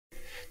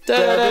This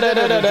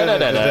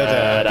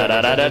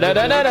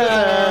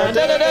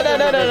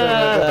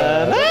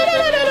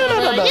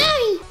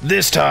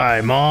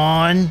time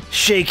on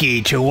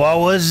Shaky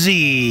Chihuahua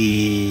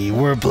Z,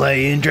 we're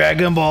playing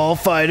Dragon Ball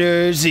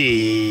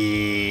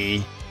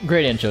FighterZ.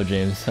 Great intro,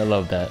 James. I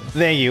love that.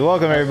 Thank you.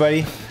 Welcome,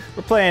 everybody.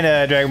 We're playing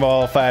Dragon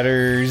Ball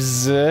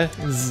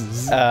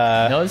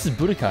FighterZ. No, this is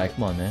Budokai.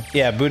 Come on, man.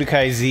 Yeah,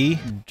 Budokai Z.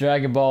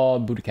 Dragon Ball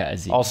Budokai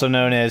Z. Also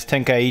known as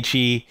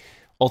Tenkaichi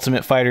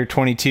Ultimate Fighter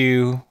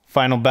 22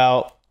 Final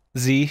Bout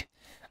Z.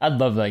 I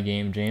love that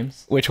game,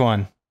 James. Which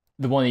one?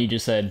 The one that you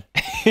just said.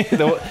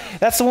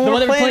 That's the one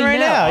we're playing right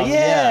now.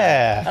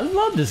 Yeah. I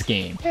love this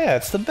game. Yeah,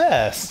 it's the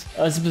best.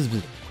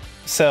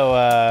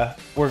 So,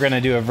 we're going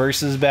to do a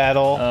versus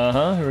battle.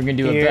 We're going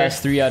to do a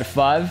best 3 out of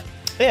 5.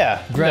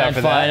 Yeah. Grand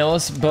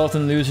finals, both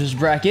in losers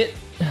bracket.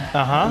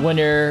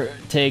 Winner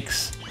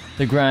takes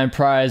the grand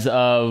prize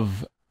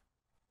of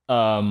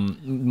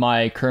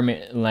my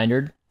Kermit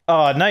lanyard.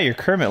 Oh, not your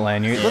Kermit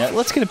lanyard. Yep.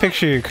 Let's get a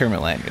picture of your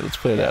Kermit lanyard. Let's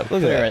put it up.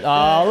 Look at that.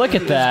 Oh, look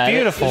at that. It's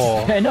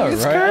beautiful. I know,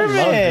 it's right? Kermit.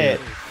 I love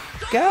it.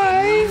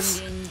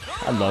 Guys.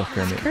 I love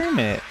Kermit. It's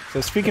Kermit.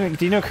 So speaking of,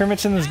 do you know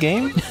Kermit's in this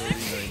game?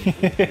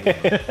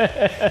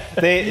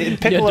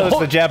 Piccolo is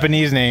the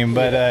Japanese name,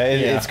 but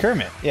it's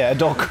Kermit. Yeah,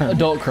 adult Kermit.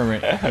 Adult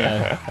Kermit.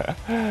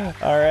 Yeah.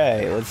 All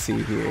right, let's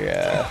see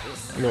here.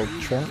 Little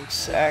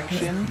Trunks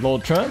action. Little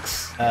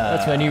Trunks?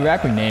 That's my new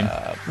rapping name.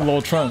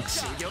 Little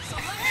Trunks.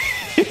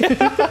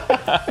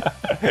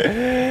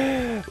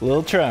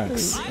 Little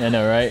Trunks. I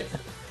know, right?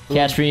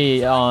 Catch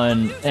me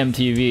on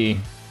MTV.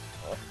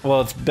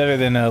 Well, it's better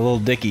than Little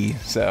Dicky,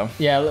 so.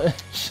 Yeah,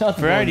 shut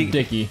the Little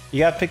Dicky. You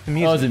gotta pick the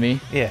music. Oh, is it me?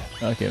 Yeah.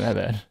 Okay, my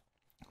bad.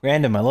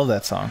 Random, I love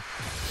that song.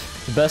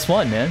 The best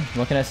one, man.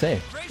 What can I say?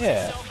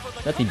 Yeah.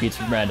 Nothing beats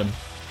Random.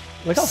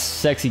 Look how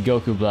sexy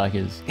Goku Black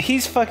is.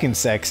 He's fucking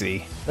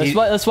sexy.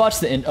 Let's watch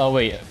the. Oh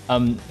wait,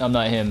 I'm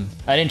not him.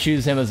 I didn't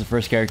choose him as the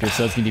first character,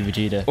 so it's gonna be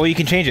Vegeta. Well, you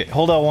can change it.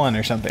 Hold L1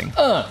 or something.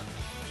 I'm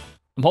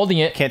holding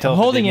it. Can't tell. I'm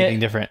holding anything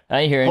different.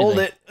 I didn't hear anything. Hold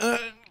it.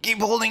 Keep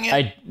holding it.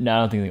 I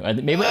don't think.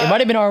 Maybe it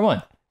might have been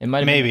R1. It might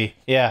have. Maybe.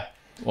 Yeah.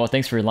 Well,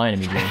 thanks for lying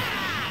to me, Jimmy.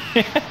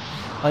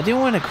 I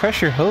didn't want to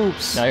crush your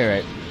hopes. No, you're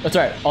right. That's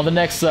all right. On the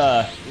next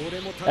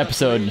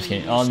episode, I'm just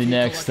kidding. On the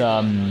next,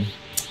 I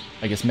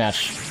guess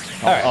match,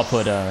 I'll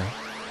put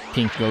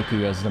Pink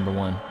Goku as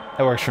 #1.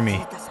 That works for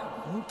me.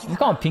 We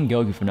call him Pink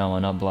Goku from now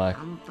on, not Black.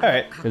 All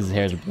right. Because his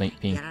hair's pink.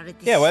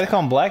 Yeah, why do they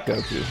call him Black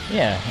Goku?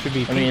 Yeah. Should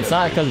be. I mean, it's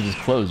not because of his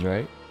clothes,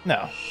 right?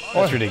 No.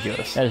 That's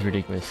ridiculous. That is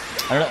ridiculous.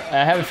 I don't know.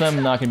 I have a feeling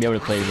I'm not gonna be able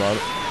to play well,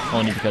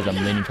 only because I'm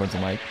leaning towards the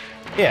mic.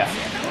 Yeah.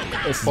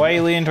 Why are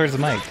you leaning towards the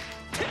mic?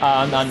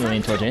 I'm not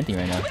leaning towards anything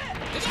right now.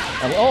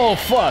 Oh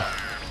fuck!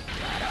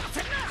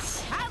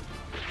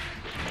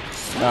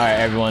 All right,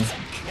 everyone.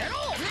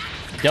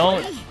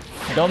 Don't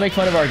make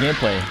fun of our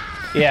gameplay.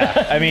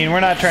 Yeah, I mean, we're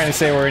not trying to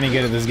say we're any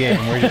good at this game.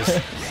 We're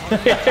just...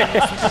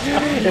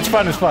 it's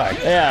fun as fuck.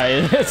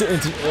 Yeah, it's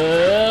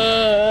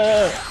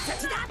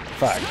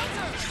fuck.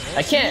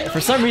 I can't, for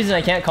some reason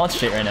I can't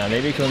concentrate right now.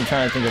 Maybe because I'm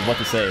trying to think of what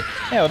to say.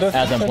 Yeah, well,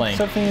 as I'm playing.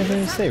 Something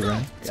to say, bro.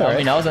 I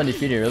mean, I was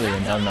undefeated earlier,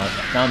 and now I'm not.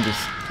 Now I'm just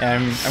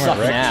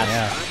sucking ass.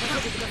 Yeah.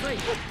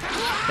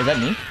 Is that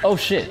me? Oh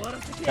shit,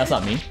 that's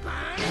not me.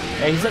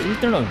 Hey, he's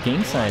throwing no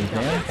gang signs,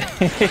 man.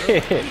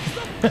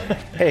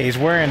 Hey, he's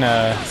wearing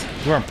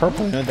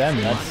purple. You know what that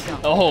means?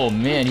 Oh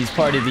man, he's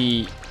part of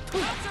the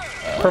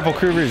purple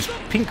crew versus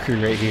pink crew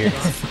right here.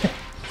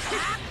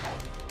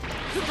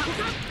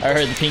 I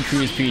heard the pink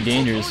crew is pretty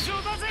dangerous.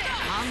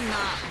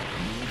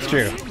 It's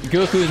true.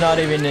 Goku is not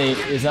even a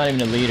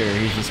leader.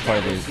 He's just part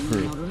of the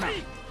crew.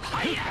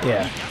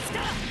 Yeah.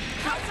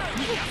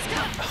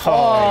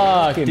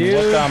 Fuck, dude.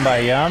 Looked on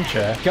by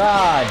Yamcha.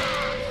 God.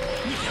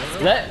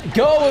 Let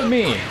go of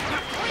me.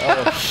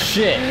 Oh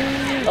shit.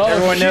 Oh,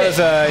 everyone knows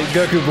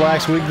Goku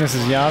Black's weakness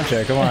is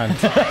Yamcha. Come on.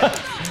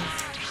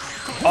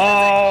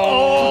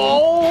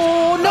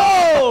 Oh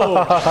no!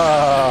 All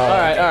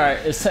right.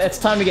 It's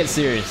time to get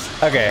serious.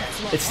 Okay.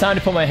 It's time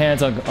to put my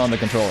hands on the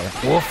controller.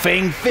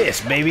 Wolfang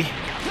fist, baby.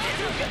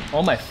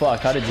 Oh my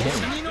fuck! How did you hit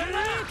me?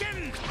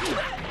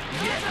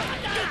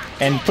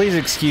 And please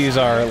excuse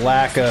our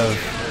lack of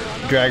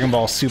Dragon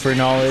Ball Super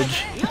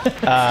knowledge.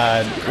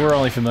 We're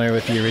only familiar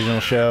with the original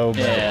show.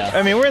 But, yeah.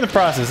 I mean, we're in the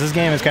process. This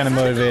game has kind of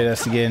motivated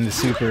us to get into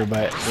Super,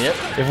 but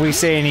if we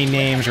say any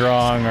names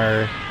wrong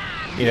or,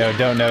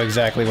 don't know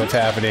exactly what's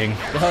happening,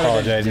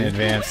 apologize in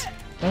advance.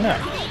 I don't know.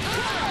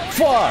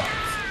 Fuck!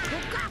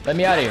 Let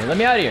me out of here. Let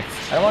me out of here.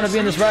 I don't want to be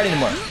in this ride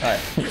anymore. All right.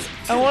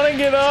 I want to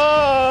get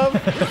off.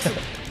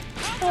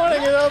 I want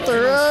to get off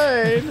the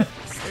ride.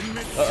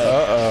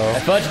 Uh-oh. I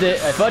fudged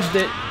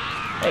it.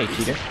 Hey,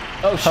 cheater.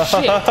 Oh,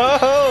 shit.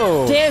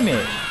 Oh, damn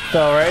it.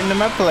 Fell right into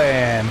my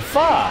plan.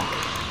 Fuck.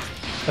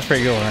 That's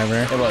pretty good one,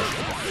 right, bro? It was.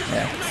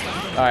 Yeah.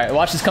 Alright,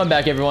 watch this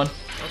comeback, everyone.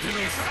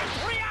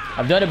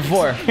 I've done it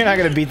before. You're not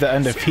going to beat the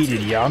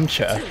undefeated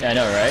Yamcha. Yeah, I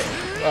know, right?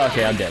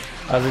 Okay, I'm dead.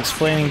 I was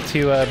explaining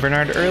to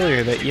Bernard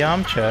earlier that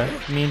Yamcha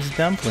means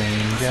dumpling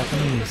in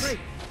Japanese.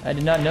 I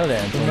did not know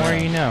that. The more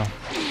you know.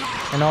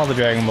 And all the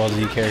Dragon Ball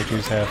Z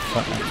characters have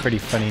pretty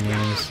funny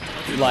names.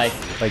 Like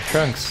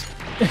Trunks.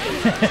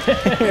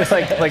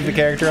 like the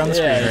character on the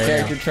screen. Yeah, the right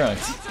character now.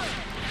 Trunks.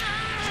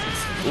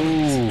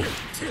 Ooh.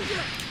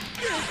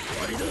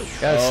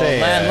 Gotta say.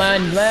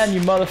 Land,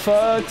 you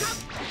motherfuckers.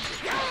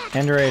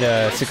 Android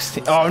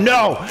 16. Oh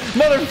no!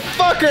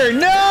 Motherfucker!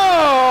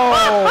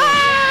 No!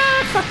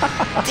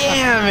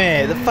 Damn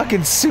it! The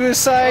fucking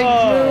suicide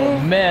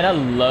move. Man, I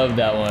love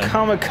that one.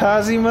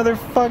 Kamikaze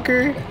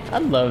motherfucker. I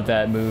love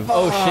that move.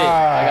 Oh shit!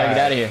 I gotta get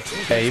out of here.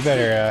 Hey, you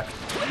better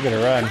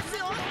run.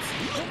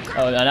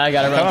 Oh, and I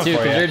gotta run too,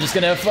 because they're just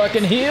gonna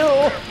fucking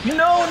heal.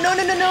 No!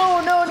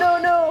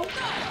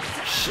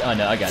 Oh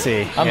no, I got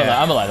it.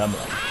 I'm alive.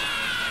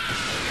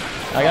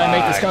 I gotta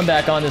make this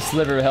comeback on this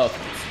sliver of health.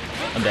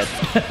 I'm dead.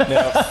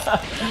 No.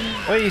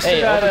 Wait, you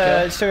still got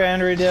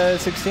Android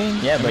 16?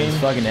 Yeah, but his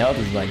fucking health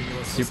is like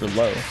super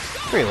low.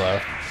 Pretty low.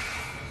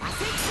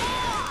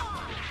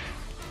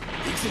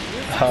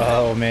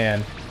 Oh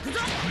man.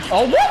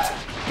 Oh what?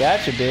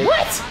 Gotcha, bitch.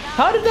 What?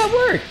 How did that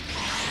work?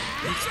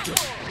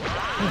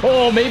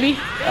 Oh maybe.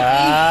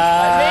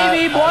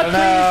 Maybe block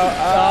please.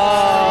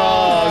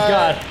 Oh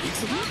god.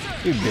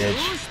 You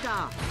bitch.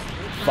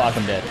 Fuck,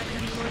 I'm dead.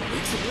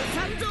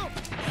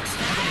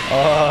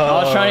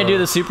 I was trying to do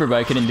the super, but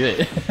I couldn't do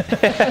it.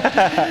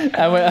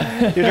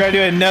 You're trying to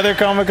do another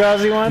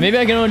kamikaze one? Maybe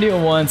I can only do it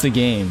once a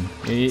game.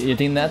 You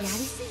think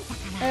that's...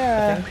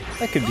 Yeah,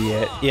 that could be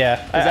it.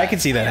 Yeah, I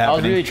could see that happening. I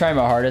was really trying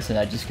my hardest and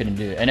I just couldn't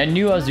do it. And I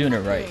knew I was doing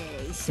it right.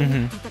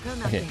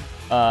 Okay,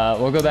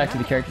 we'll go back to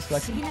the character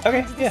selection.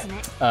 Okay,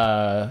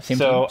 yeah. Same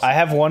so I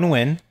have one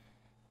win.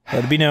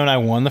 Let it be known I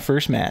won the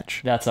first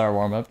match. That's our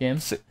warm-up game.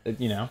 So,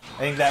 you know, I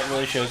think that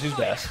really shows who's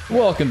best.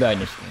 Welcome back,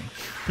 next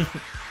game.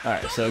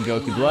 Alright, so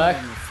Goku Black.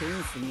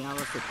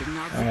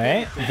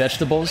 Alright.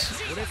 Vegetables.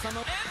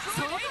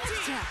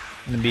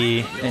 Gonna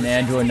be an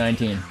Android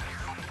 19.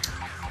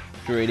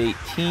 Android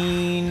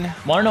 18.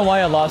 Wanna know why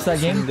I lost that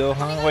game?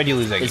 Why'd you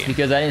lose that game? It's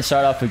because I didn't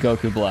start off with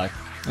Goku Black.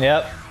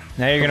 Yep.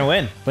 Now you're gonna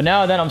win. But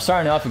now that I'm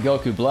starting off with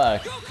Goku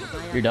Black,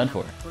 you're done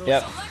for.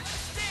 Yep.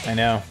 I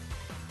know.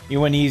 You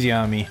went easy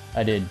on me.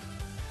 I did.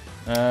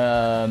 What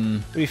are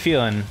you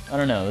feeling? I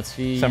don't know. Let's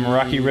see. Some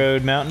Rocky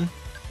Road Mountain?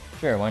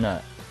 Sure, why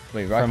not?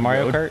 Wait, Rocky From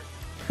Mario Road?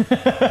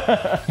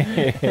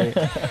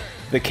 Kart?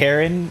 The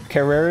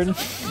Karen?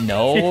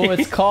 No,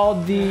 it's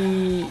called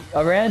the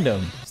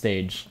random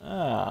stage.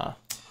 Ah.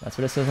 That's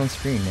what it says on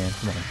screen, man.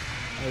 Come on.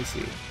 I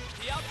see.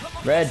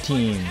 Red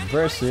team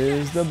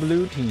versus the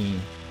blue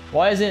team.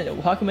 Why is it?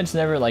 How come it's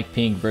never like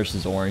pink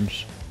versus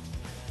orange?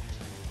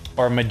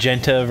 Or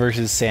magenta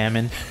versus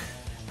salmon?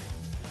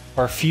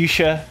 Or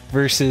fuchsia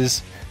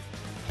versus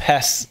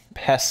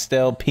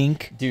pastel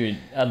pink? Dude,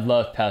 I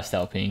love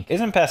pastel pink.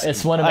 Isn't pastel?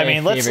 It's one of my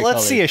favorite let's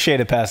colors. see a shade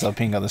of pastel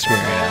pink on the screen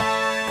right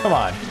now. Come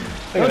on.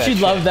 Don't you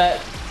love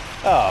that?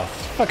 Oh,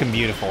 it's fucking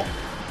beautiful.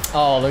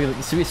 Oh, look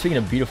at speaking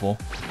of beautiful.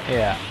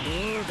 Yeah.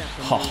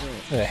 Oh,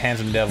 look at that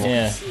handsome devil.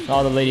 Yeah.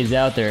 All the ladies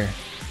out there,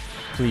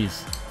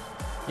 please.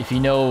 If you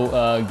know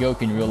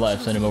Goku in real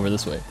life, send him over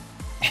this way.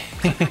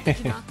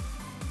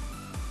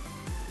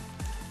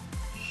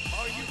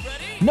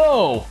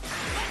 No!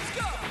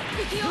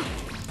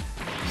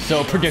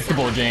 So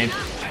predictable, James.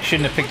 I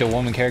shouldn't have picked a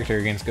woman character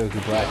against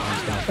Goku Black.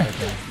 I'm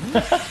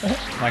just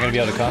not gonna be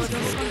able to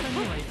concentrate.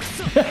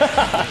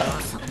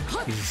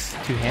 He's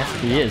too handsome.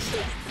 He is.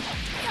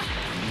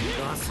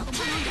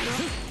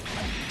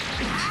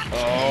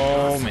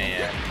 Oh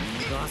man.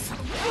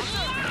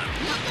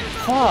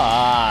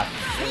 Fuck.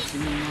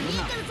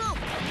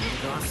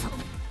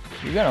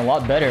 You've gotten a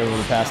lot better over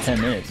the past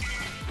 10 minutes.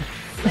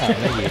 Oh,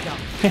 thank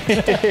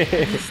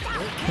you.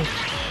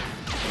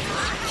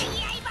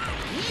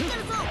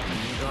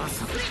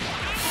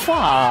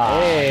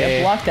 Fuck! Hey.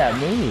 I blocked that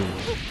move.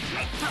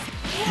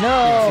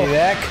 No! See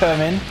that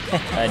coming.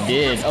 I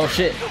did. Oh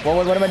shit!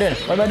 What am I doing?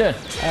 What am I doing?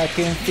 I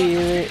can feel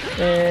it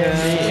in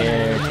the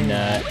air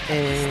tonight.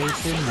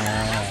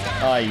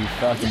 tonight. Oh, you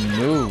fucking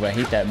move! I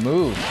hate that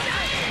move.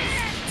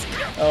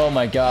 Oh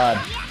my god!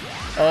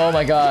 Oh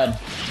my god!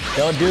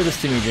 Don't do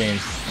this to me,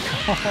 James.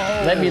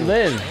 Let me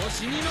live.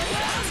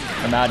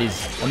 I'm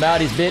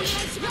outies, bitch.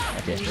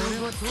 Okay.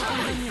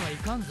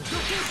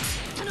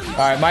 All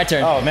right, my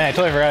turn. Oh man, I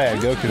totally forgot I had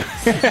Goku.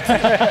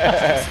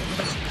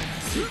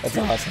 That's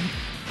awesome.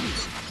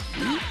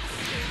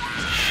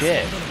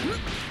 Shit.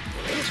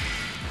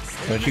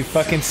 Don't you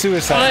fucking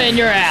suicide me. In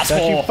your asshole.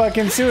 Don't you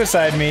fucking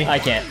suicide me. I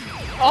can't.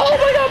 Oh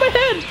my god, my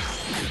head!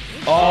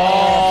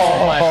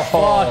 Oh my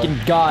fucking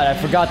god, I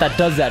forgot that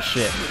does that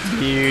shit.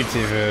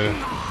 Beautiful.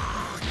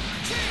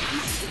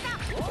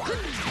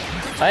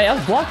 Hey, I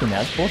was blocking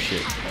that. That's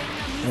bullshit.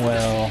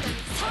 Well.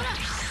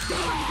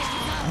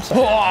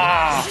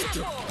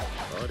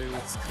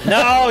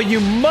 No, you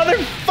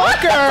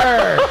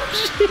motherfucker!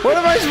 What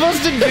am I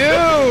supposed to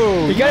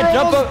do? You gotta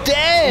jump up.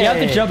 Dead. You have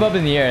to jump up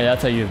in the air.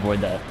 That's how you avoid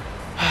that.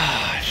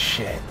 Ah,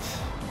 shit.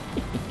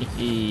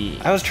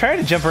 I was trying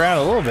to jump around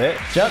a little bit.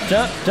 Jump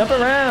around.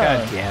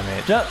 God damn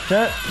it. Jump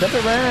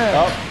around.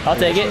 Oh, I'll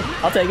take it.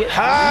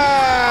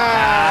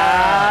 Ha!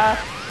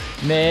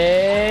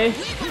 Me.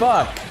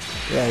 Fuck.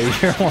 Yeah,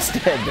 you're almost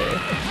dead there.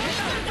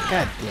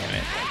 God damn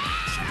it.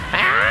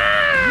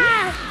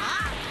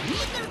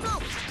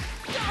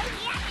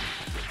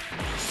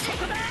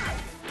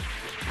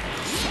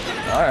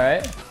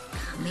 Alright.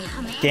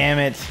 Damn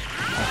it.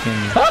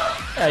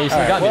 Yeah, you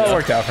still got me. Well, though. it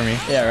worked out for me.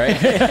 Yeah, right?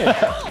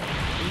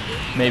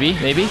 Maybe?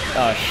 Maybe?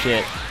 Oh,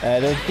 shit. I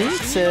don't think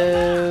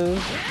so.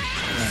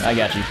 I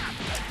got you.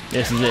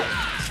 This is it.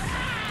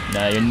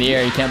 No, you're in the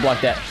air. You can't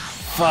block that.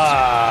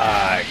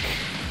 Fuck.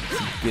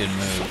 That's a good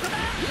move.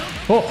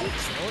 Oh!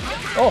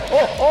 Oh,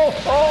 oh, oh,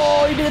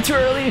 oh! You did it too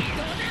early!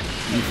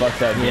 You fucked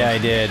that. Yeah, I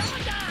did.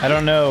 I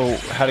don't know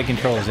how to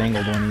control his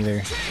angled one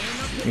either.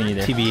 Me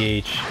neither.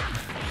 TBH.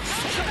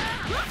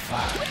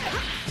 Fuck.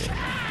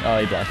 Oh,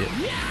 he blocked it.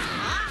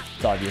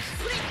 It's obvious.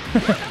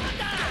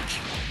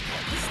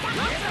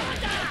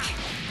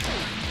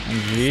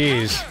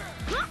 Jeez.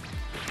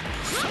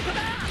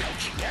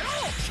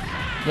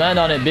 Land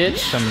on it,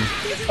 bitch.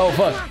 Oh,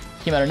 fuck.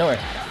 Came out of nowhere.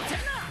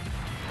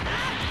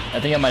 I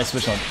think I might have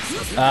switched on.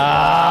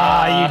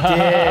 Ah, you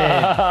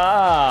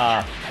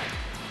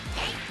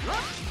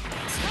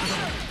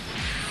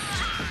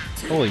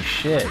did. Holy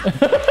shit.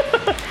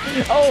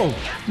 Oh,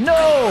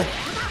 no!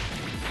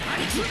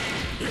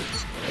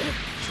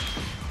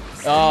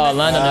 Oh,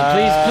 land on it.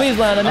 Please, please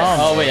land on it.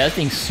 Oh, wait, that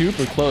thing's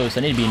super close.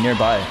 I need to be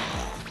nearby.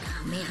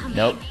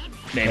 Nope.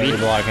 Maybe. You're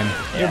blocking.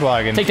 Yeah. You're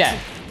blocking. Take that.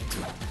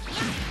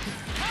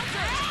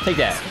 Take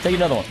that. Take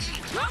another one.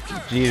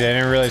 Jeez, I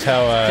didn't realize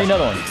how, Take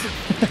another one.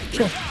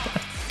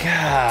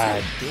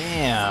 God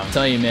damn. I'm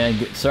telling you, man,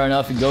 starting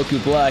off with Goku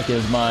Black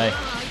is my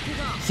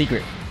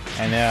secret.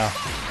 I know.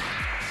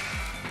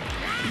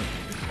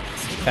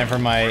 Time for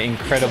my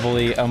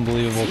incredibly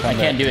unbelievable comeback. I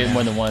can't do it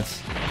more than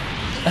once.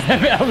 I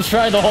mean, I was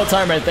trying the whole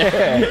time right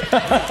there.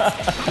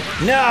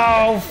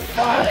 No!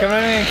 Fuck, I'm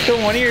not even gonna kill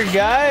one of your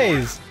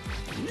guys!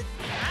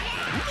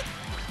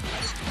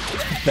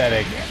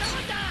 Pathetic.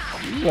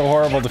 What a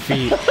horrible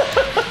defeat.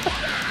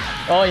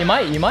 Oh, you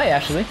might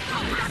actually.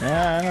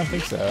 Yeah, I don't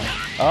think so.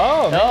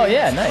 Oh, Oh,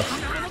 yeah, nice.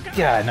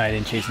 God, no, I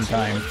didn't chase in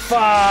time. Fuck!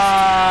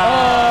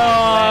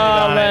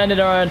 Oh, landed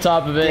on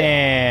top of it.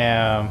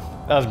 Damn.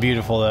 That was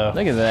beautiful, though.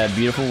 Look at that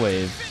beautiful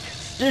wave.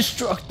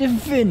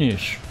 Destructive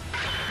finish.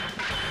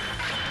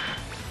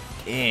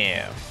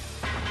 Damn.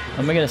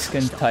 I'm gonna get a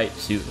skin-tight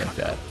suit like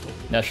that.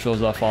 That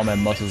shows off all my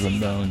muscles and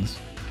bones.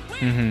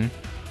 Mm-hmm.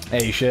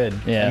 Hey, you should.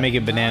 Yeah. And make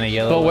it banana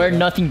yellow. But wear like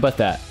nothing but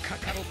that.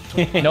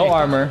 No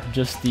armor,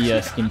 just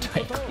the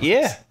skin-tight.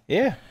 Yeah,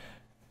 yeah.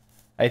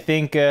 I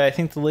think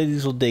the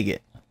ladies will dig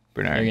it,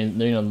 Bernard.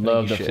 They're gonna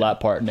love the flat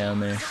part down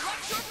there.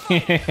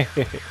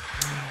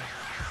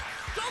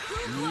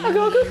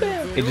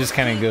 It just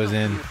kind of goes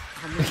in.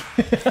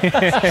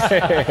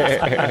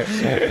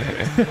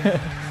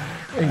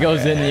 It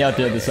goes in and out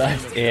the other side.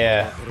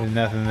 Yeah, there's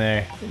nothing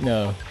there.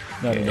 No,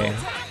 not at all. Yeah.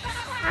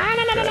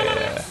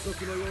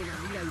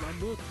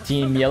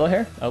 Team yellow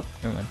hair? Oh,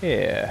 never mind.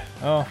 Yeah.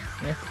 Oh.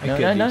 Yeah. I No,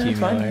 could no, be no, team it's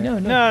fine. yellow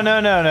hair. No,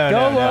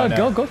 no.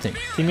 No. Go team.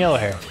 Team yellow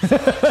hair.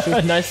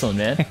 Nice one,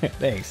 man.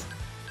 Thanks.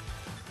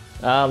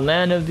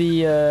 Land of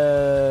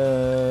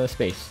the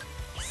space.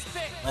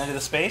 Land of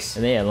the space?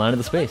 Yeah, land of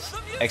the space.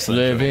 Excellent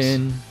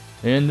Living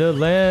in the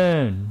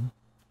land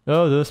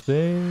of the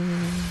space.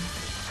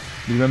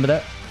 Do you remember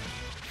that?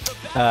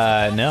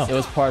 No. It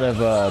was part of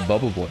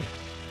Bubble Boy.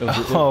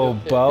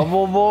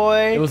 Bubble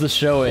Boy? It was a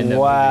show in the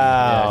movie,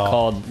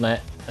 called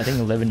I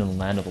think Living in the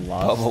Land of the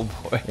Lost. Bubble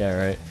Boy. Yeah,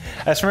 right.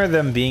 I just remember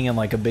them being in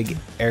like a big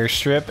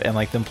airstrip and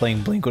like them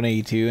playing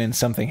Blink-182 and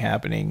something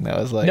happening that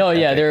was like. No,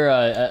 yeah, epic. they're.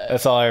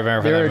 That's all I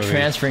remember. They from were that movie.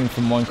 transferring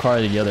from one car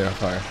to the other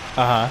car.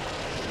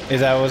 Is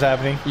that what was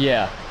happening?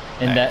 Yeah,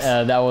 and Nice.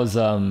 that was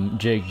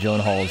Jake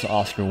Gyllenhaal's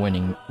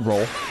Oscar-winning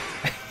role.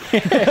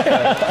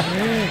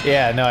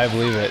 Yeah, no, I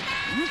believe it.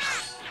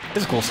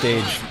 It's a cool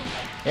stage.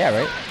 Yeah,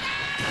 right.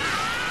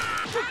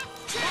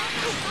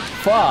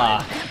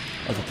 Fuck.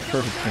 That was a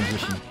perfect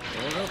transition.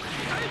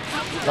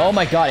 Oh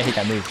my god, I hate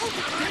that move.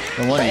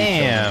 No wonder you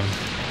killed Bam. me.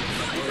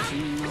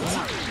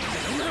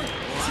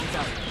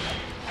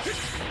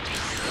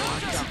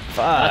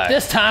 Fuck. Not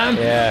this time.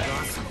 Yeah.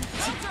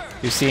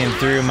 You're seeing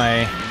through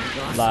my.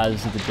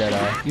 Lies of the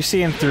Jedi. You're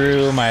seeing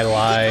through my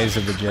lies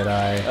of the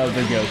Jedi. Of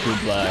the Goku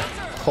Black.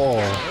 Oh.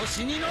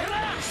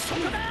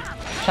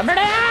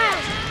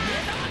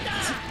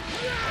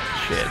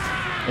 Shit.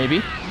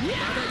 Maybe.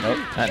 Nope.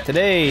 Not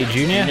today,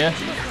 Junior. Yeah.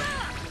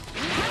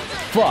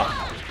 Fuck.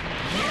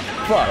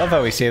 I love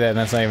how we say that and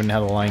that's not even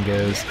how the line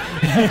goes.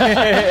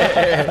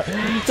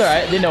 It's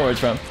alright. They know where it's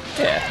from.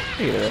 Yeah. I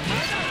get it.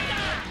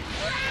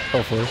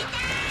 Hopefully.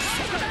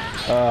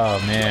 Oh,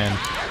 man.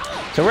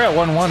 So we're at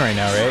 1-1 right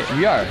now, right?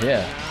 We are,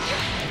 yeah.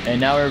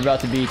 And now we're about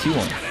to be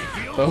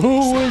 2-1. But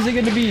who is it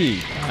gonna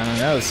be? I don't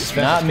know. The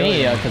suspense Not is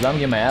me, killing because I'm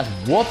getting my ass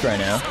whooped right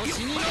now.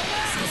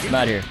 I'm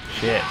out here.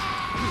 Shit.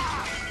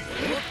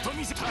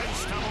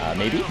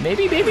 Maybe? Awesome.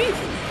 Maybe,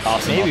 I'll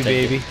take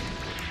baby.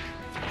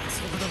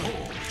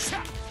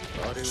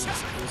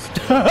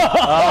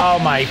 Oh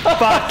my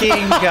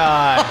fucking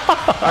god.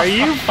 Are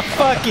you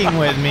fucking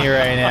with me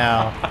right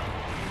now?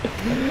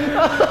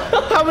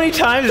 How many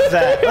times is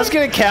that? Let's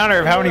get a counter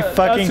of how many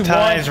fucking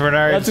times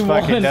Renard's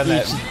fucking done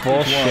that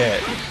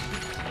bullshit.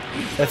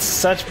 That's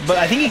such... But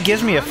I think it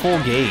gives me a full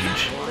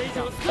gauge.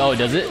 Oh,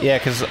 does it? Yeah,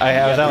 because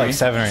I was at like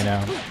 7 right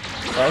now.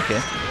 Oh, okay.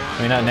 I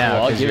mean, not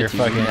now, because you're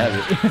fucking...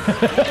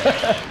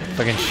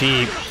 fucking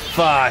cheap.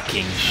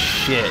 Fucking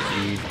shit,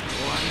 dude.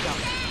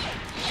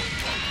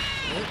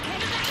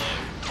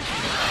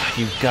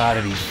 You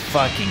gotta be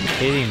fucking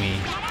kidding me.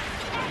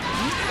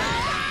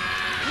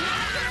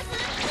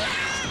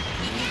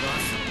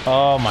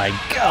 Oh my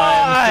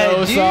god!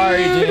 I'm so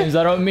sorry, James.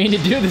 I don't mean to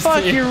do this to you.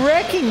 Fuck, you're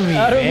wrecking me,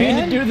 I don't mean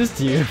to do this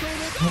to you.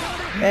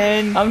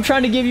 And I'm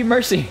trying to give you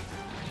mercy.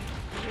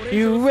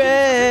 you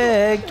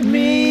wrecked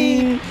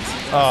me.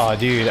 Oh,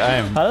 dude, I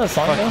am How does the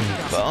song fucking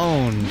go?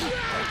 boned.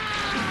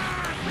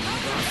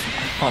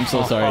 I'm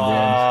so sorry,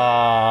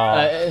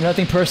 James.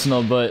 Nothing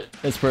personal, but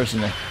it's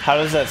personal. How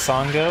does that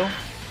song go?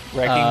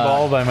 Wrecking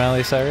Ball by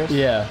Miley Cyrus?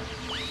 Yeah.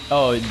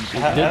 Oh,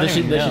 did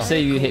she know.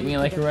 say you hit me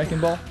like a wrecking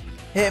ball?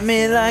 Hit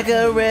me like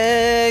a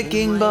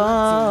wrecking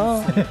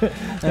ball.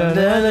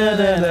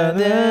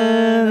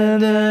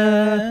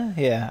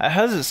 Yeah.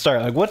 How does it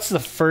start? Like, what's the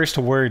first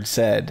word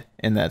said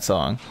in that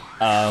song?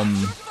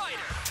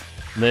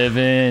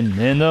 Living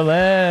in the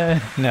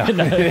land. No.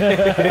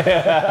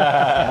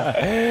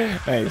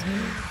 Nice.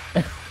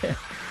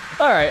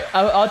 All right,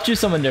 I'll choose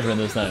someone different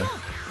this time.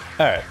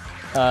 All right.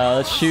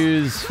 Let's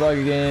choose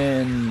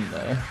fucking.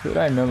 Who do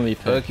I normally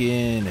pick?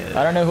 Fucking.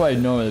 I don't know who I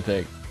normally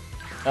pick.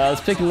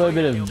 Let's pick a little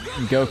bit of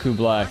Goku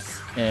Black.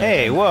 And,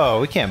 Hey, whoa!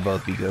 We can't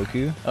both be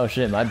Goku. Oh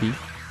shit, might be.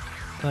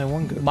 Only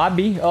one Goku. Might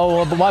be.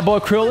 Oh, but my boy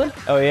Krillin.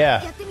 Oh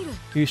yeah.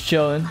 He's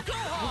chilling.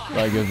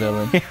 Like a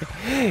villain.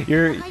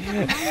 Your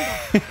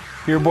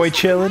your boy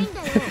chilling.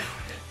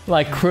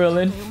 Like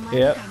Krillin.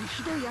 Yep.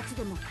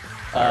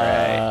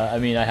 I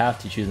mean, I have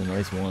to choose him at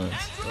least once.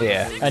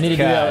 Yeah. I need to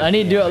do. I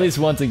need to do it at least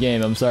once a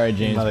game. I'm sorry,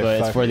 James, but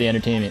it's for the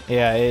entertainment.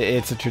 Yeah,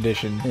 it's a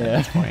tradition at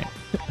this point.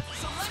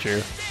 It's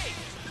true.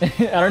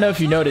 I don't know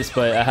if you noticed,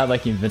 but I had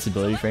like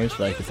invincibility frames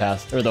for like the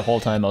past or the whole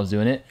time I was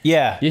doing it.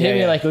 Yeah. You hit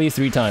me like at least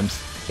 3 times.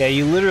 Yeah,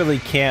 you literally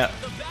can't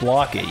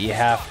block it. You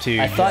have to.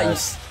 I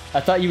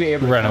thought you were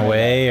able to run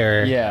away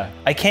or. Yeah.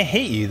 I can't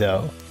hit you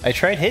though. I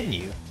tried hitting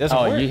you. It doesn't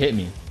work. You hit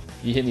me.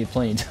 You hit me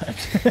plenty of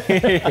times.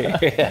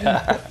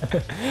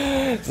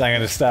 It's not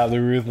gonna stop the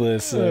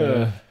ruthless.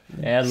 Yeah,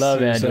 I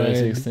love Android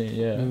 16.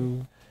 Yeah.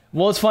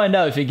 Well, let's find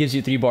out if it gives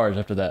you 3 bars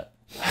after that.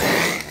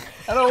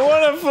 I don't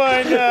want to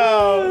find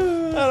out.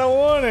 I don't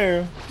want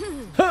to.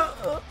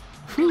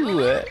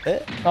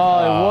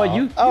 Oh, what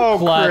you? Oh,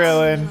 klutz.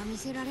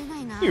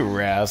 Krillin. You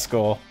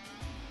rascal.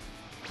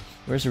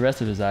 Where's the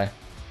rest of his eye?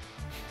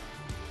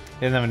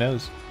 He doesn't have a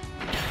nose.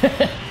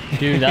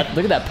 Dude,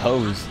 look at that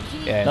pose.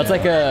 Yeah, that's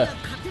like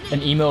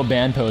an emo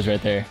band pose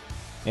right there.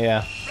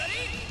 Yeah.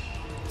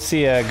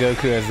 See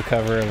Goku as the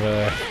cover of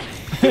a.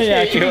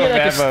 Yeah, can you get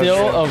like a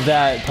still of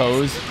that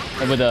pose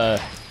with a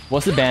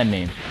what's the band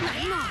name?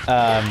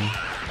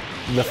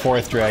 The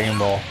 4th Dragon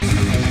Ball.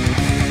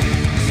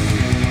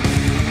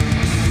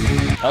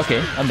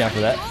 Okay, I'm down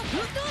for that.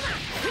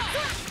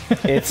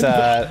 It's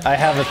I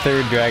have a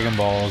 3rd Dragon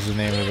Ball is the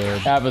name of it. I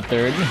have a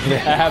 3rd.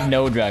 Yeah. I have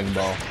no Dragon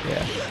Ball.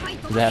 Yeah.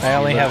 I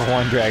only have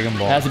 1 Dragon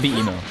Ball. It has to be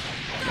emo.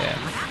 Yeah.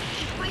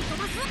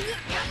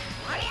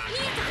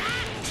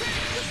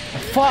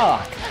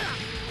 Fuck.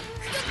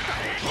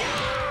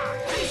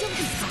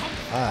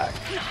 Fuck.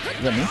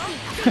 Is that me?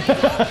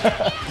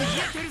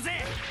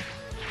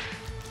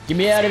 Get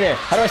me out of there.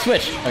 How do I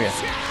switch? Okay.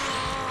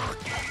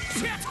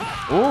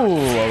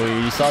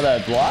 Ooh, you saw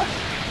that block?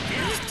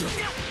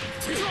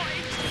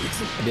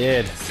 I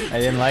did. I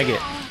didn't like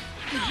it.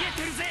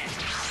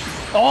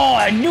 Oh,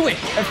 I knew it.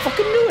 I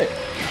fucking knew it.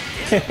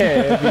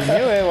 If you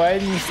knew it, why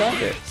didn't you stop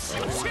it?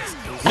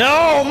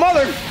 No,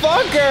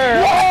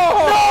 motherfucker! No!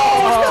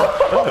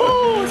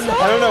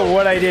 I don't know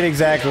what I did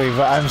exactly,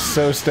 but I'm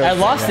so stoked. I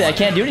lost it. I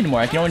can't do it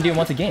anymore. I can only do it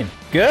once a game.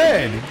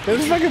 Good. That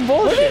was fucking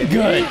bullshit.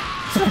 Good.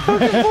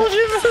 Fucking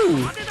bullshit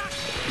move.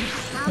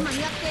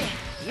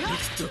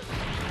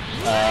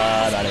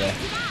 I'm out of there.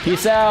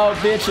 Peace out,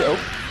 bitch. Oh,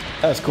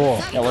 that was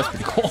cool. That was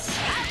pretty cool.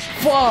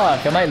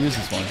 Fuck, I might lose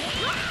this one.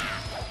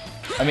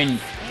 I mean,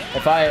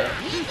 if I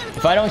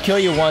don't kill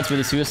you once with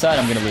a suicide,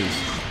 I'm gonna lose.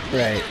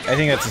 Right. I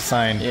think that's a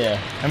sign. Yeah.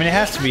 I mean, it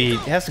has to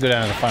go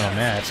down to the final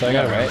match, so I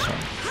gotta win this one.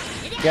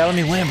 Yeah, let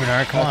me win,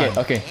 Bernard. Come on.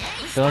 Okay.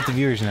 Don't let the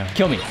viewers know.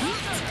 Kill me.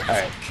 All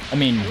right. I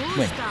mean,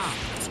 win.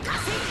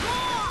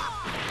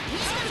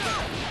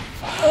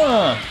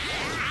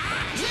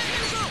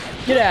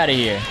 Get out of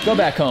here. Go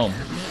back home.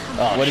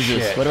 Oh, what is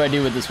this? What do I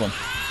do with this one?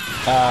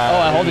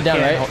 I hold it down,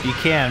 right? You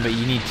can, but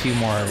you need 2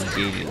 more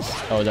gauges.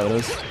 Oh, is that what it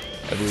is?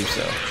 I believe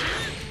so.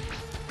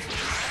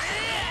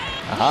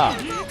 Aha.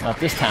 Not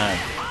this time.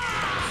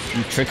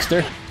 You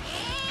trickster.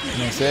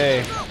 I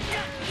say.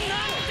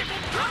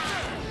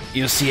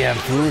 You'll see I'm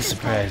full of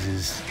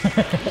surprises.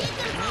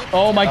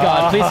 Oh my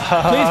god, please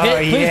hit,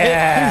 please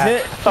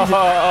hit. Oh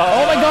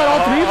my god,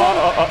 all 3 of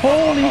them?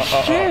 Holy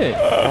shit.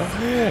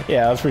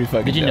 Yeah, that's pretty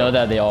fucking Did you know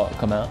that they all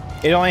come out?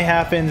 It only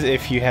happens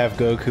if you have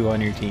Goku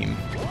on your team.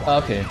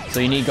 Okay, so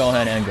you need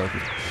Gohan and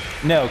Goku.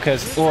 No,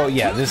 because, well,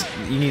 yeah,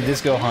 you need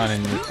this Gohan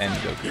and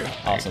Goku.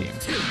 Awesome.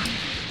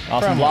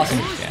 Awesome Blossom.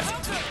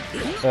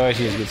 Oh,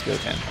 she just gets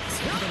Goten.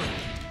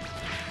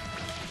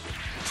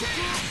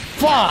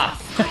 Fuck!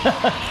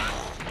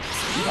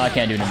 I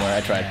can't do it anymore,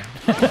 I tried.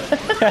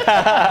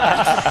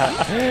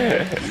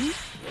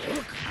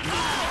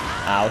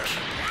 Ouch.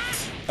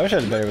 I wish I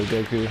was better with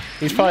Goku.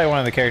 He's probably one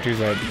of the characters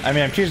that... I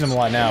mean, I'm choosing him a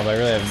lot now, but I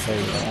really haven't played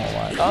with him a whole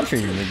lot. Oh, I'm sure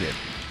you're really good.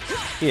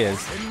 He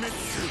is.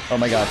 Oh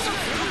my god.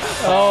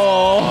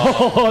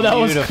 Oh, that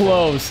was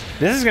close.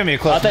 This is going to be a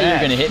close I thought match. you were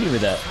going to hit me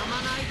with that.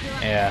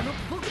 Yeah.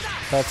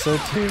 Thought so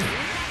too.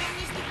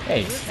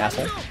 Hey,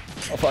 asshole.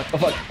 Oh fuck, oh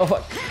fuck, oh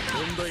fuck.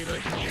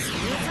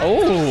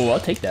 Oh, I'll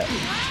take that.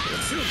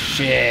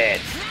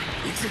 Shit.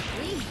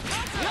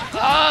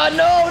 Ah,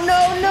 no,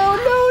 no, no,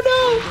 no,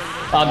 no.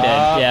 I'm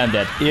dead. Yeah, I'm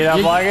dead. You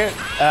not blocking it?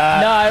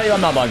 No,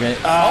 I'm not blocking it.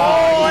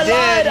 Oh, you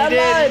did.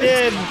 You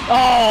did.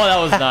 Oh, that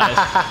was nice.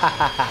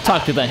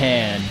 Talk to the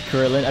hand,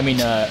 Krillin. I mean,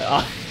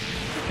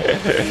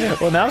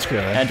 well, now it's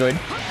Krillin. Android.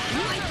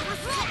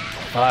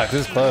 Fuck,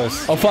 this is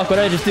close. Oh fuck, what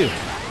did I just do?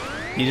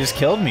 You just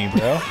killed me,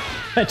 bro.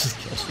 I just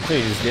killed you. So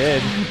you just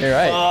did. You're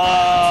right.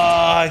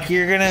 Fuck,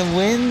 you're gonna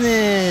win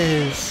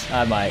this.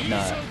 I might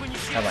not.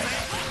 I might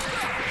not.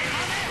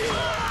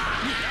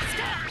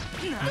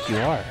 I think you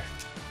are.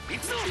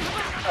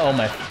 Oh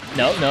my.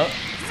 No, no.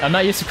 I'm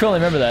not used to Krillin,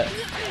 remember that.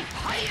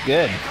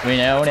 Good. I mean,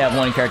 I only have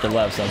one character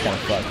left, so I'm kind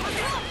of fucked.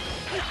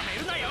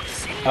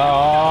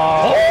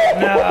 Oh,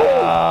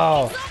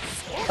 no.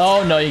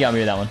 Oh no, you got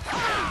me with that one.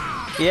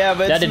 Yeah,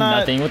 but that it's did not...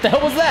 nothing. What the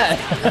hell was that?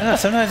 I don't know,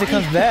 sometimes it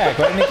comes back.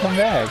 Why didn't it come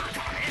back?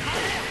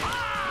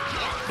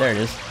 There it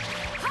is.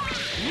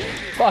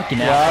 Fucking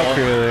Wow, asshole.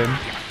 Krillin.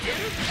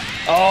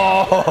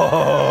 Oh,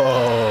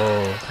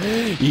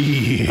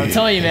 yeah. I'm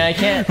telling you, man, I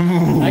can't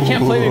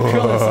play with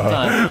Krillin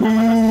sometimes.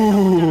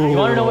 You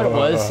want to know what it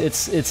was?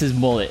 It's his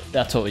mullet.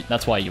 That's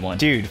why you won.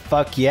 Dude,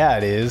 fuck yeah,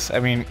 it is. I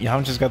mean,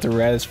 Yamcha's got the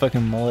raddest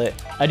fucking mullet.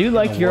 I do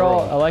like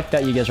I like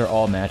that you guys are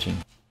all matching.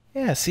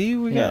 Yeah, see,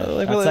 we got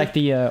that's like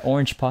the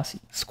orange posse.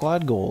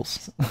 Squad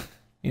goals.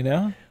 You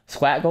know?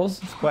 Squat goals?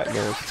 Squat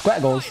goals.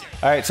 Squat goals.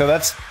 All right, so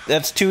that's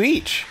 2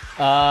 each.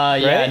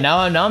 Yeah. Right? Now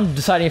I'm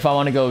deciding if I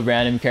want to go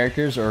random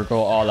characters or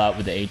go all out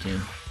with the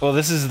 18. Well,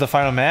 this is the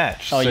final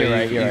match. Oh, so you're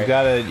right. You've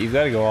got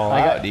to go all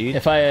out, dude.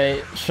 If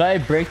should I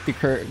break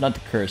the not the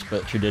curse,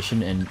 but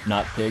tradition and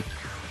not pick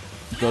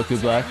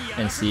Goku Black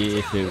and see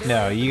if it.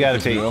 No, you gotta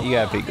pick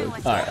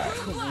Goku. All right.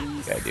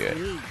 You gotta do it.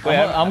 Wait,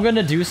 I'm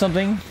gonna do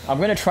something. I'm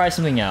gonna try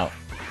something out.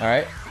 All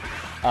right.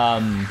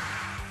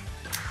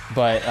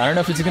 But I don't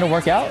know if it's gonna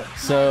work out.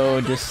 So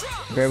just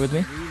bear with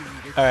me.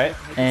 All right.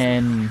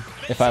 And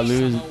if I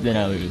lose, then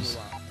I lose.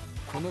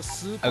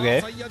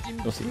 Okay.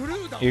 We'll see.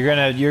 You're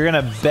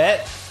gonna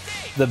bet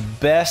the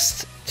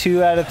best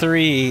 2 out of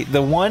 3.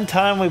 The one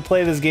time we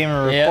play this game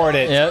and record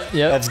it. Yep.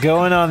 That's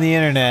going on the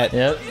internet.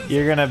 Yep.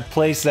 You're gonna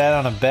place that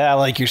on a bet. I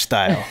like your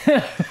style.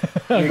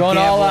 I'm going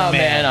all out,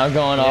 man. I'm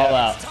going all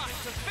out.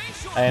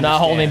 Not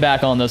holding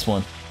back on this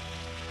one.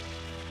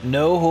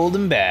 No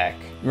holding back.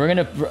 We're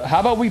gonna. How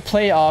about we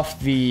play off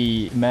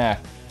the Mac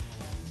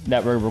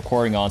that we're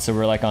recording on, so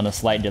we're like on a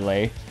slight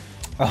delay.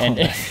 Oh,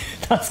 and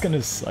that's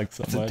gonna suck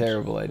so much. It's a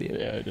terrible idea.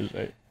 Yeah, it is,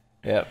 right?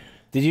 Yep.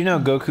 Did you know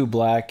Goku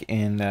Black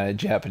in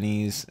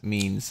Japanese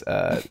means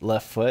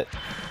left foot?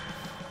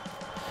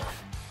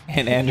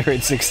 And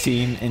Android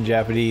 16 in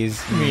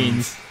Japanese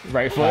means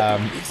right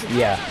foot?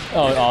 Yeah.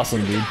 Oh,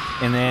 awesome, dude.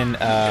 And then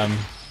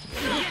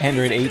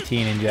Android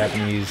 18 in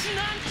Japanese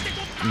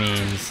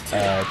means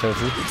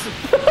tofu.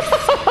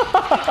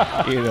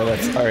 You know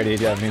that's already a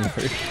Japanese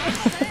word.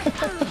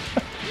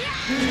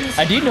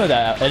 I did know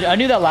that. I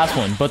knew that last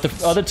one, but the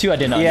other two I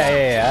did not know.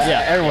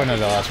 Yeah. Everyone knows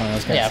the last one.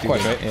 That's kind of of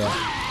course, right? Yeah.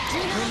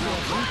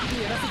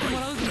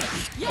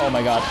 Oh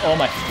my god. Oh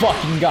my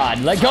fucking god.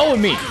 Let go of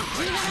me.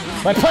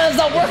 My plan's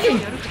not working.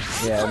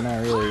 Yeah,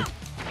 not really.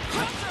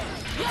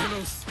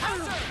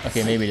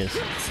 Okay, maybe it is.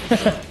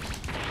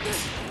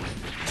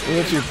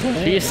 What's your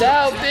plan? Peace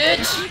out,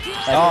 bitch.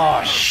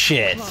 Oh,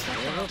 shit.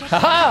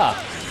 Haha.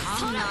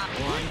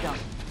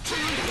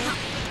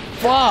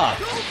 Fuck.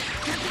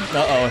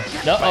 Uh-oh.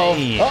 Uh-oh.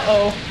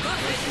 Uh-oh.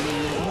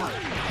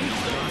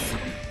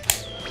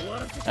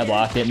 I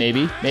blocked it,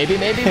 maybe. Maybe,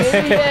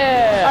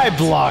 yeah! I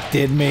blocked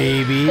it,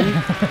 maybe.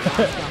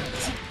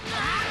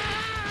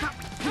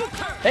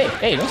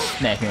 Hey, don't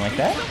smack me like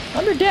that.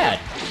 I'm your dad.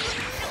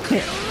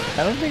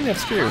 I don't think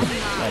that's true.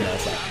 I know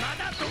it's not.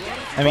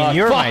 I mean,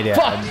 you're my dad,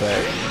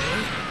 but...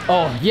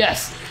 Oh,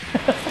 yes!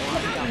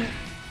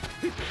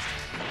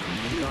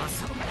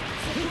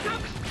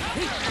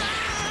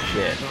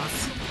 Shit.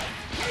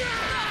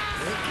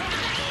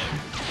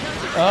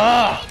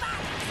 Ah!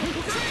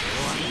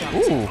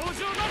 Ooh.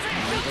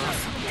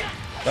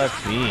 Fuck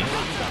me.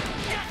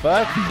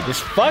 Fuck me.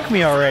 Just fuck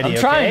me already, I'm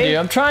trying to.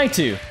 I'm trying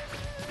to.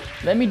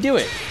 Let me do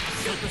it.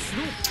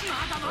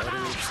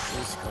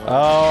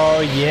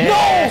 Oh,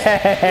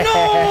 yeah.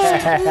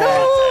 No!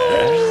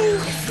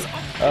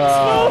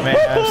 Oh, man.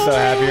 I'm so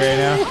happy right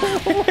now.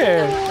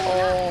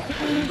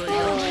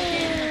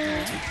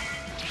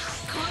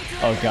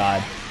 Oh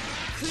god.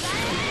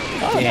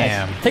 Oh,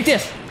 Damn. Nice. Take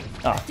this.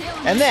 Oh.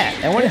 And that.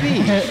 And one of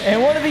these.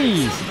 And one of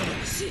these.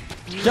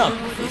 Jump.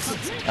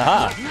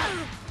 Aha.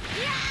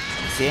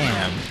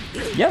 Damn.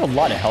 You have a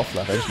lot of health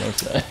left. I just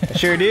noticed that. I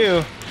sure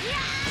do.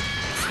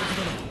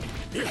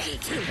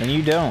 And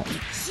you don't.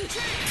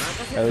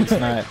 At least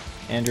not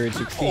Android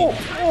 16.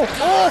 Should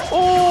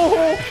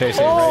I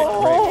say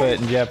right foot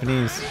in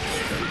Japanese?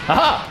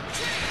 Haha!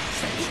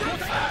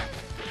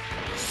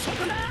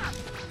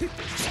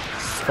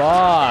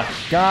 Fuck!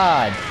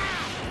 God!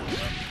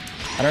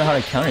 I don't know how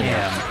to counter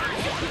that.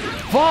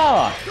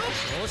 Fuck!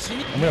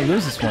 I'm gonna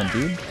lose this one,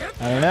 dude.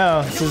 I don't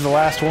know. This is the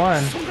last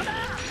one.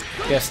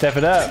 You gotta step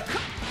it up.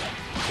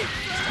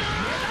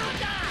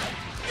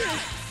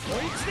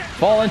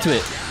 Fall into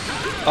it.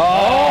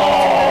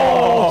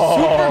 Oh!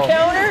 Super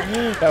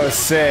counter? That was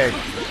sick.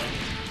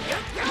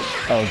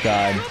 Oh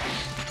god.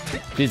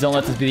 Please don't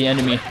let this be the end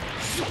of me.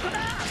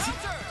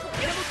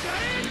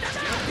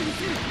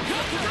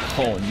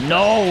 Oh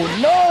no,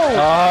 no!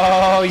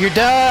 Oh, you're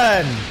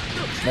done!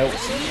 Nope.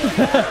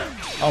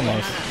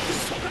 Almost.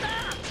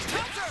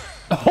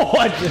 Oh,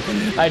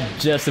 I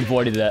just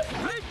avoided that.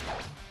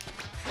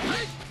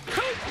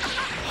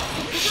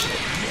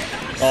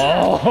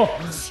 Oh!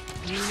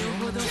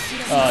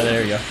 Oh,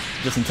 there we go.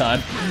 Just in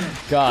time.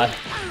 God.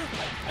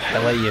 I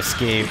let you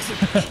escape.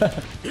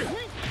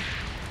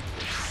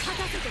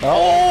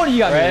 Oh, you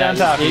got me Right with on that.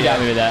 top of You you. got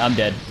me with that. I'm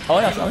dead. Oh,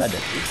 no, I'm not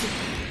dead.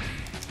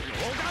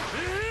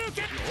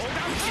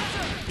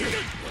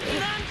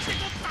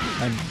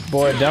 My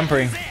boy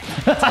dumping.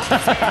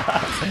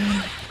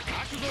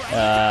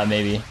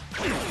 Maybe.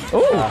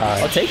 Ooh,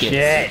 I'll take it.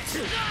 Shit.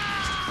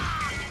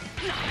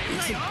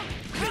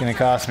 It's gonna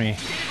cost me.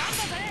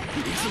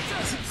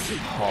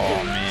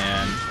 Oh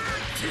man.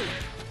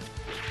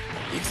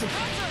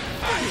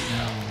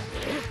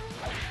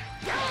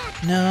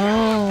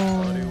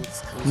 No.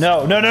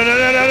 No. No. No. No. No. No.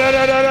 No.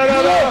 No. No. No.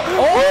 No. No.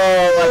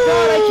 Oh my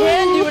god, I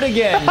can do it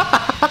again.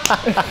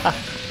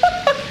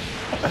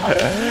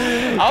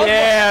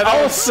 Yeah, that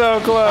was so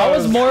close. I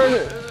was more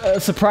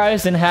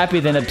surprised and happy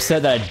than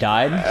upset that I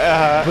died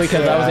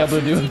because I was able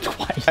to do it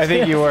twice. I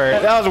think you were.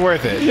 That was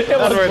worth it. It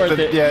was worth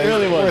it. Yeah, It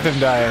really was. worth him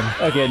dying.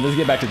 Okay, let's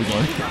get back to the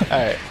game. All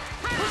right.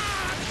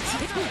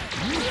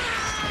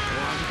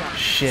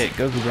 Shit,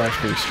 Goku Black's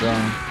pretty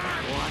strong.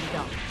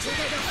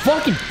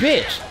 Fucking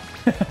bitch.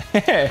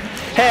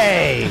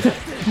 Hey,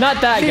 Not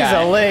that she's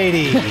guy. a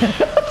lady.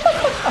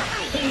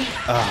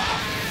 Oh,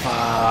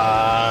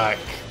 fuck.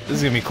 This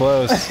is gonna be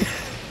close.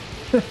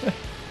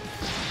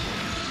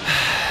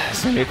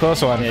 It's gonna be a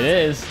close one. It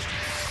is.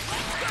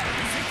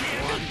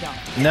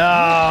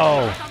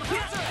 No.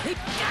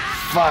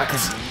 Fuck.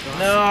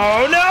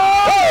 No, no.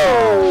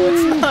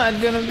 It's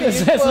not gonna be.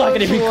 It's not gonna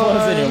be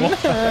close anymore.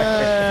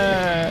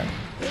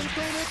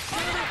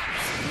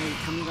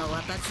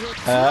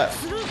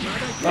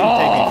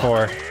 Take me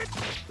for.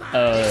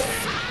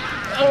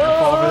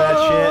 Fall for that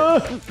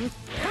shit.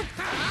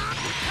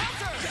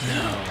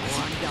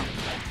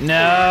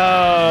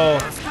 No.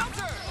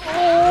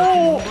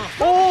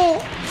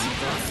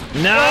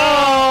 No.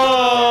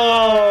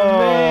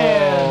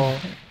 Man.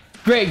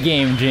 Great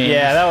game, James.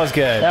 Yeah, that was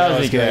good. That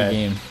was a good. great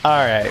game. All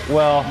right.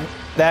 Well,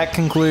 that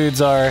concludes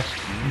our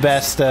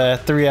best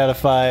 3 out of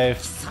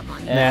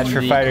 5 match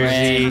for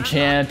FighterZ.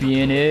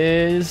 Champion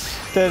is.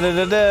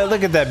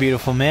 Look at that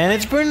beautiful man.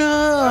 It's Bernard.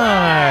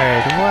 Wow.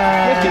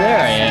 Look, there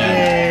I am.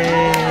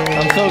 Yay.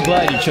 I'm so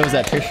glad you chose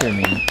that picture of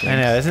me. James. I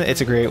know, isn't it?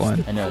 It's a great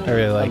one. I know. I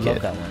really like I love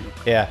it. that one.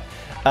 Yeah.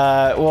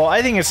 Well,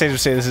 I think it's safe to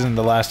say this isn't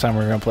the last time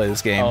we're going to play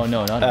this game. Oh,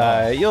 no, not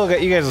at all.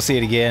 You guys will see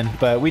it again,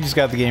 but we just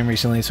got the game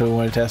recently, so we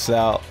want to test it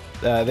out.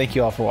 Thank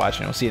you all for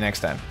watching. We'll see you next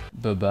time.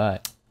 Bye-bye.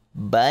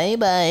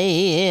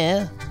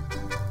 Bye-bye.